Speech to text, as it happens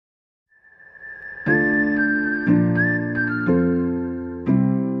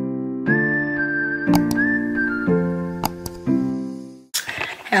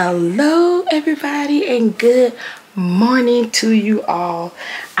Hello everybody and good morning to you all.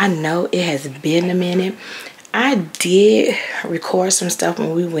 I know it has been a minute. I did record some stuff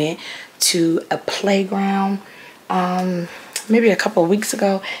when we went to a playground maybe a couple of weeks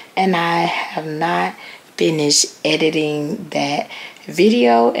ago, and I have not finished editing that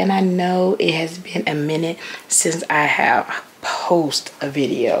video, and I know it has been a minute since I have posted a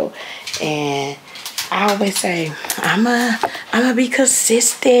video. And I always say, I'm gonna be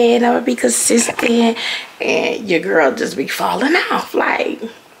consistent. I'm gonna be consistent. And your girl just be falling off. Like,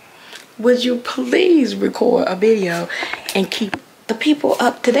 would you please record a video and keep the people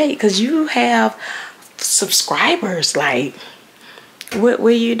up to date? Because you have subscribers. Like, what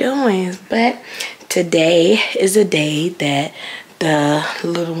were you doing? But today is a day that the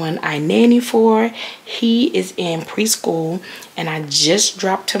little one I nanny for, he is in preschool, and I just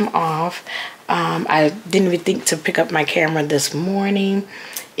dropped him off. I didn't even think to pick up my camera this morning.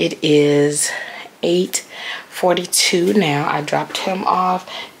 It is 8:42 now. I dropped him off,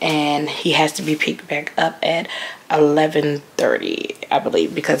 and he has to be picked back up at 11:30, I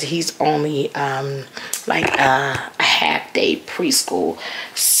believe, because he's only like a half day preschool.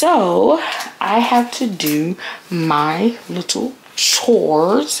 So I have to do my little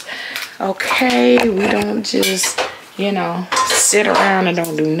chores. Okay, we don't just, you know, sit around and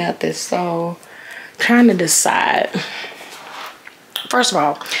don't do nothing. So trying to decide. First of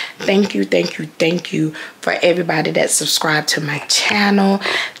all, thank you for everybody that subscribed to my channel.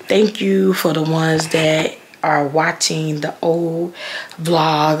 Thank you for the ones that are watching the old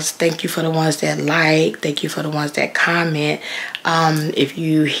vlogs. Thank you for the ones that like. Thank you for the ones that comment. If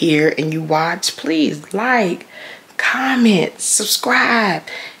you hear and you watch, please like, comment, subscribe,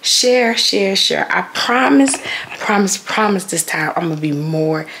 share. I promise this time I'm gonna be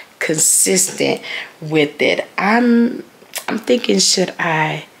more consistent with it. I'm thinking, should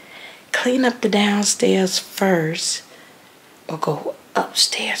I clean up the downstairs first or go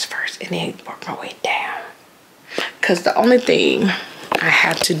upstairs first and then work my way down? Because the only thing I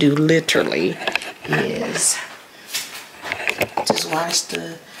have to do literally is just wash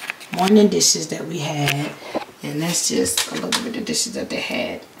the morning dishes that we had. And that's just a little bit of dishes that they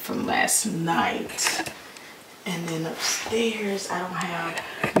had from last night. And then upstairs, I don't have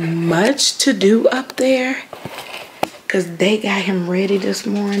much to do up there because they got him ready this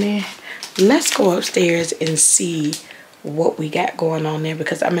morning. Let's go upstairs and see what we got going on there,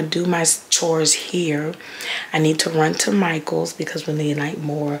 because I'm going to do my chores here. I need to run to Michael's because we need like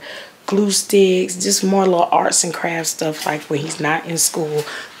more glue sticks, just more little arts and crafts stuff. Like when he's not in school,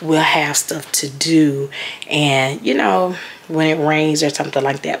 we'll have stuff to do. And you know, when it rains or something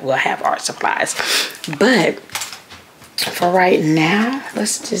like that, we'll have art supplies. But for right now,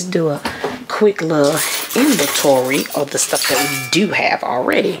 let's just do a quick little inventory of the stuff that we do have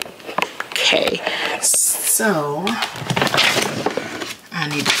already. Okay, so I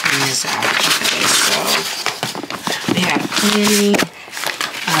need to clean this out. Okay, so we have plenty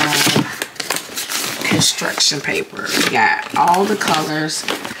construction paper. We got all the colors.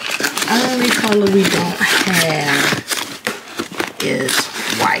 The only color we don't have is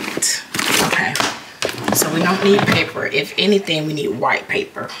white. Okay, so we don't need paper. If anything, we need white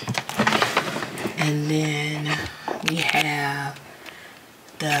paper. And then we have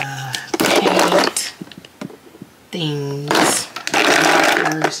the paint things,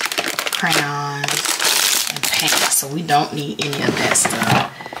 markers, crayons, and paint. So we don't need any of that stuff.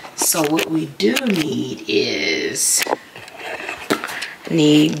 So what we do need is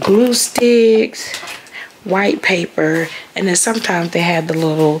glue sticks, white paper, and then sometimes they have the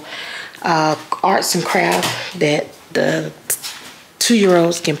little arts and crafts that the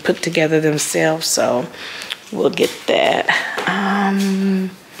 2-year-olds can put together themselves. So we'll get that.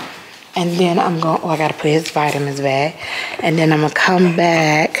 And then I'm going, I gotta put his vitamins back. And then I'm gonna come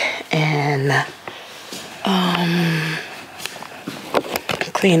back and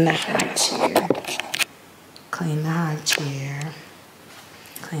clean the high chair. Clean the high chair.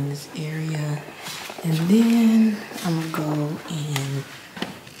 Clean this area. And then I'm gonna go and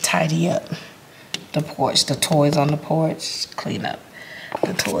tidy up the porch, the toys on the porch. Clean up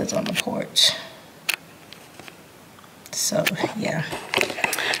the toys on the porch. So yeah.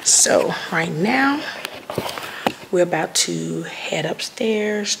 So right now we're about to head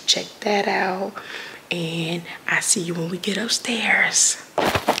upstairs, check that out, and I see you when we get upstairs.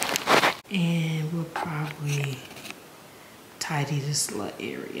 And we'll probably tidy this little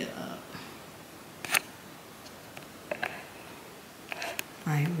area up.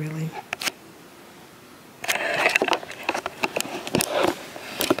 Like, really?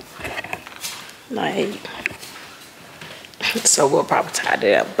 Like, So we'll probably tie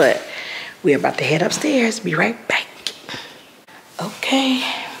it up, but we're about to head upstairs. Be right back. Okay,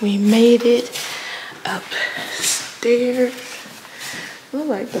 we made it upstairs. Look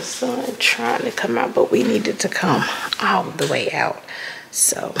like the sun trying to come out, but we needed to come all the way out.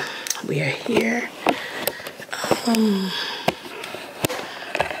 So we are here. Okay.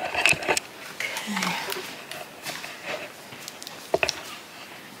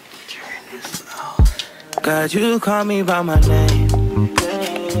 Turn this off. God, you call me by my name.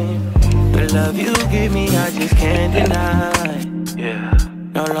 The love you give me, I just can't deny. Yeah.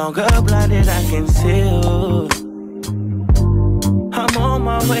 No longer blinded, I can see you. I'm on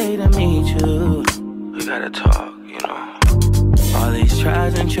my way to meet you. We gotta talk, you know. All these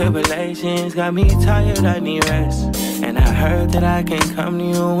trials and tribulations got me tired, I need rest. And I heard that I can come to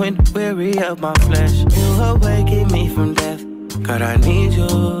you when weary of my flesh. You awaken me from death, God, I need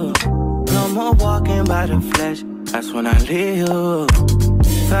you. No more walking by the flesh, that's when I leave you.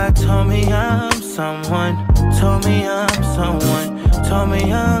 God told me I'm someone, told me I'm someone, told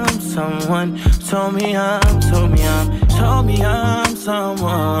me I'm someone, told me I'm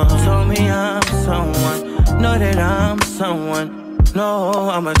someone, told me I'm someone, know that I'm someone, no,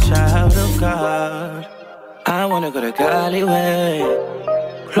 I'm a child of God. I wanna go to Golly way,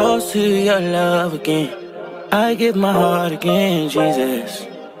 close to your love again. I give my heart again, Jesus.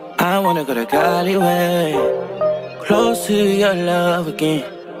 I wanna go to Golly way, close to your love again.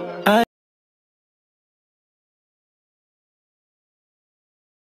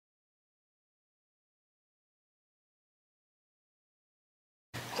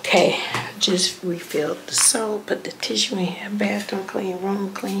 Okay, just refilled the soap, put the tissue in here, bathroom clean,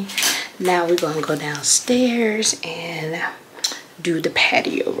 room clean. Now we're gonna go downstairs and do the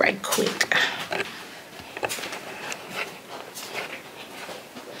patio right quick.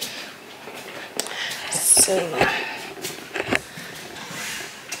 So,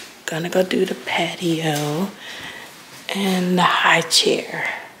 gonna go do the patio and the high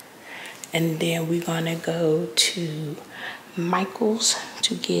chair. And then we're gonna go to Michael's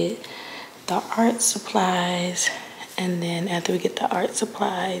to get the art supplies. And then after we get the art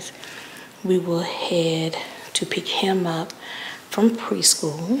supplies, we will head to pick him up from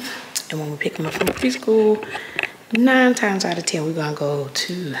preschool. And when we pick him up from preschool, 9 times out of 10, we're gonna go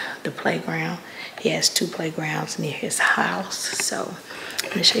to the playground. He has 2 playgrounds near his house. So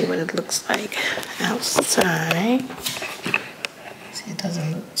let me show you what it looks like outside. See, it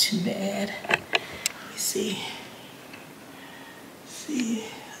doesn't look too bad. You see, it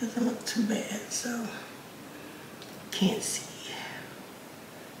doesn't look too bad. So can't see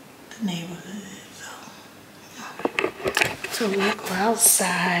the neighborhood. So we'll go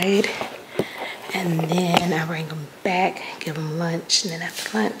outside, and then I bring him back, give him lunch, and then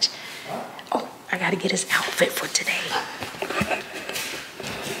after lunch, oh, I gotta get his outfit for today.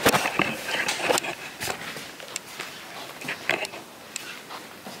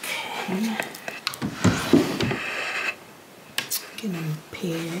 Okay. Get him a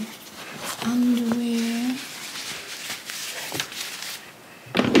pair of underwear.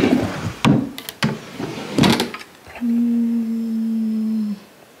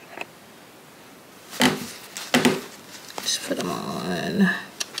 Just put them on.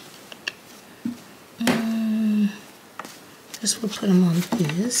 Just we'll put them on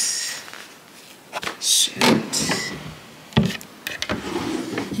this shirt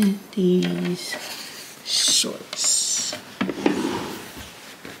and these shorts.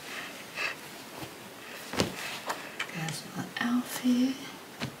 That's my outfit.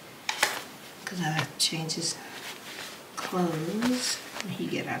 Cause I have to change his clothes when he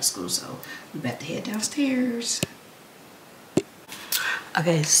get out of school, so we about to head downstairs.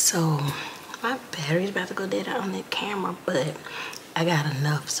 Okay, so my battery's about to go dead on the camera, but I got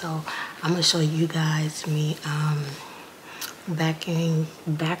enough, so I'm gonna show you guys me vacuuming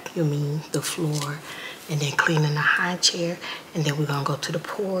the floor and then cleaning the high chair, and then we're gonna go to the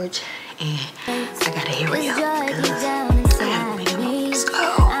porch, and I gotta hurry up because I gotta make him up. Let's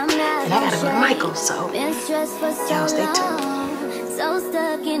go. And I gotta go to Michael's, so y'all stay tuned. So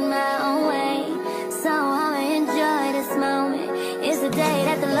stuck in my own way, so I'ma enjoy this moment. It's the day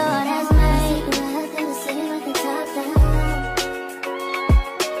that the Lord has made.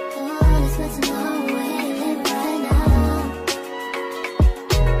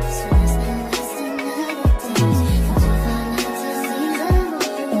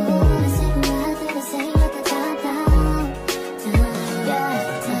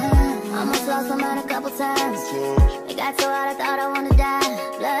 It got so hot I thought I wanna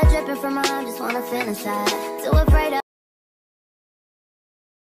die. Blood dripping from my arm, just wanna feel inside. Too afraid of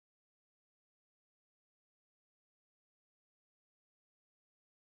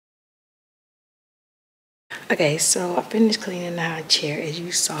Okay, so I finished cleaning our chair. As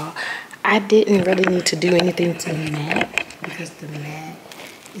you saw, I didn't really need to do anything to the mat because the mat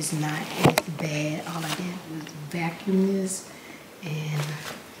is not as bad. All I did was vacuum this and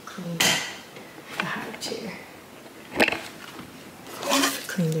clean the high chair.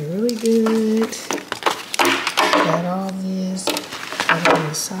 Cleaned it really good. Got all this on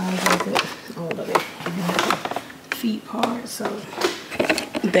the sides of it, all of it, even the feet part. So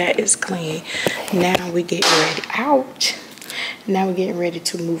that is clean. Now we get ready. Ouch! Now we're getting ready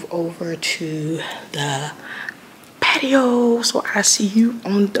to move over to the patio. So I see you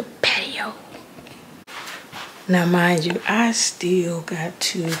on the patio. Now mind you, I still got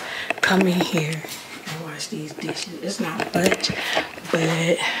to come in here and wash these dishes. It's not much, but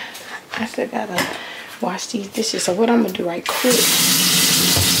I still gotta wash these dishes. So what I'm gonna do right quick,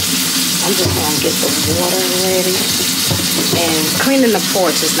 I'm just gonna get the water ready. And cleaning the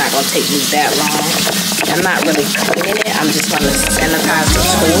porch is not gonna take me that long. I'm not really cleaning it. I'm just gonna sanitize the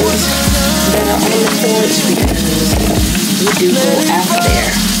toys that are on the porch because we do go out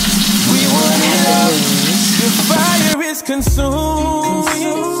there. The fire is consuming.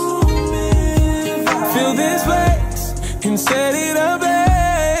 Fill this place and set it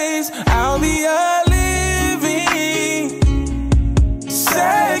ablaze. I'll be a living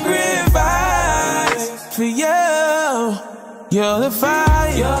sacrifice for you. You're the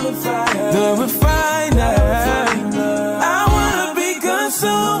fire, the refiner. I wanna be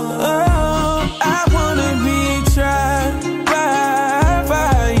consumed. I wanna be tried by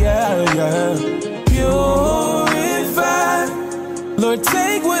fire. Purified. Lord,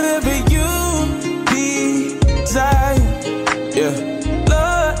 take whatever you desire. Yeah.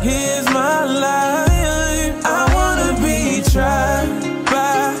 Lord, here's my life. I wanna be tried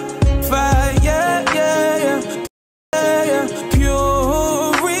by fire. Yeah, yeah, yeah.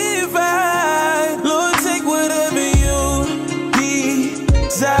 Purified. Lord, take whatever you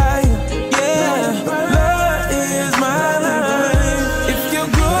desire. Yeah. Lord, here's my life. If your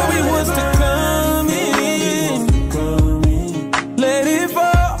glory wants to come in, let it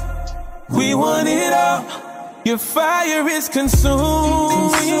fall. We want it all. Your fire is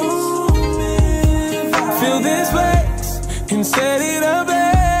consuming. Fill this place and set it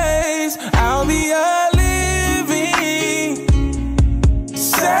ablaze. I'll be a living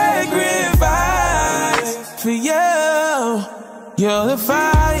sacrifice for you. You're the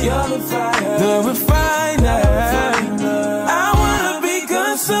fire, the refiner. I wanna be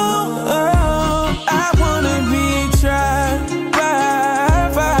consumed. I wanna be tried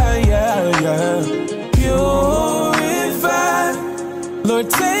by fire. Purified. Lord,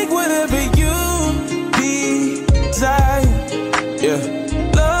 take whatever you desire. Yeah.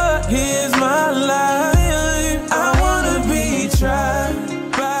 Lord, here's my life. I wanna be tried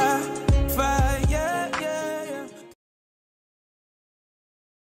by fire. Yeah, yeah.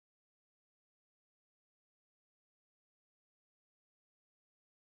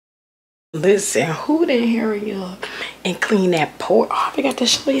 Listen, who didn't hurry up and clean that porch? Oh, I forgot to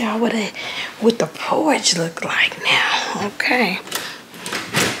show y'all what the porch look like now. Okay.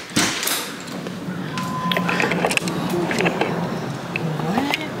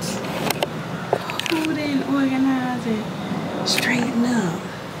 Who didn't organize it? Straighten up.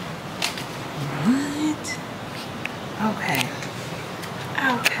 What? Okay.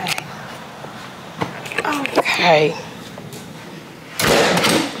 Okay.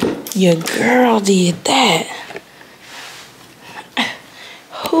 Your girl did that.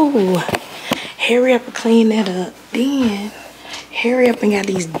 Who? Hurry up and clean that up. Then hurry up and got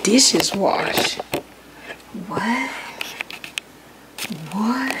these dishes washed. What?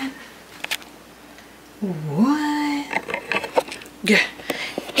 Yeah.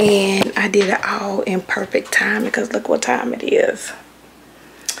 And I did it all in perfect time because look what time it is.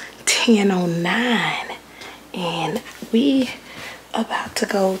 10:09. And we about to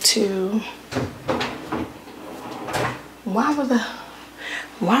go to, why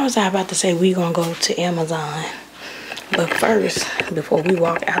was I about to say we gonna go to Amazon? But first, before we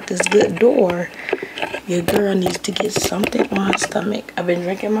walk out this good door, your girl needs to get something on her stomach. I've been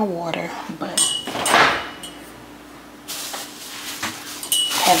drinking my water, but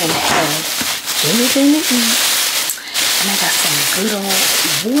haven't had anything to eat. And I got some good old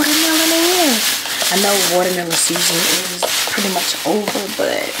watermelon in here. I know watermelon season is pretty much over,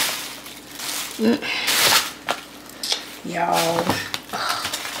 but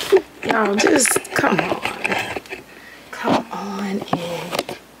y'all just come on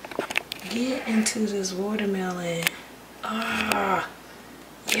and get into this watermelon.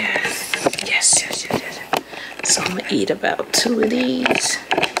 Yes. So I'm gonna eat about 2 of these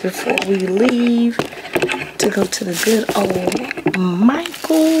before we leave to go to the good old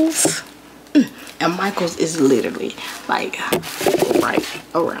Michael's. And Michael's is literally like right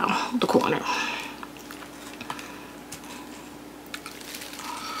around the corner.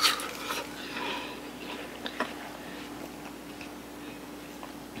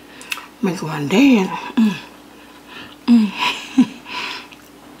 Make one day.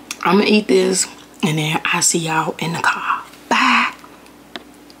 I'm gonna eat this and then I'll see y'all in the car. Bye.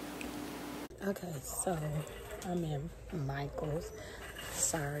 Okay, so I'm in Michael's.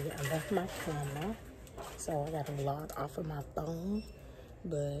 Sorry, I left my camera, so I gotta log off of my phone,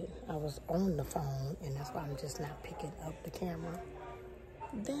 but I was on the phone and that's why I'm just not picking up the camera.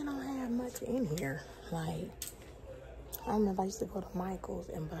 They don't have much in here. Like, I remember I used to go to Michael's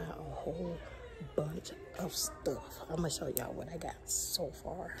and buy a whole bunch of stuff. I'm gonna show y'all what I got so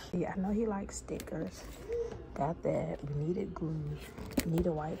far. Yeah, I know he likes stickers. Got that. We needed glue. Need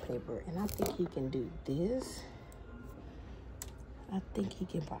a white paper. And I think he can do this. I think he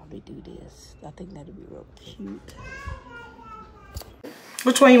can probably do this. I think that'd be real cute.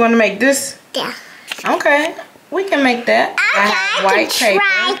 Which one you want to make? This? Yeah. Okay. We can make that. I have white paper.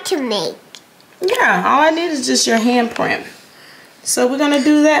 Try to make. Yeah, all I need is just your handprint. So we're gonna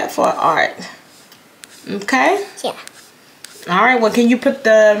do that for art. Okay? Yeah. Alright, well, can you put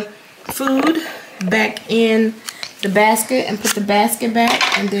the food back in the basket and put the basket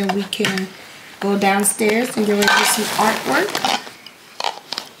back, and then we can go downstairs and get ready to do some artwork.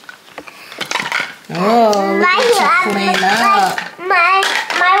 Oh, look at you clean up. My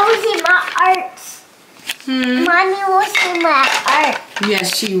will see my art. Mommy will see my art.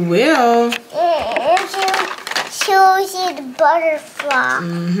 Yes, she will. She will see the butterfly.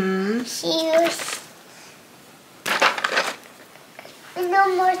 She will see... No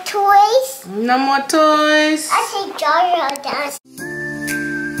more toys. No more toys. I see Jaja dance.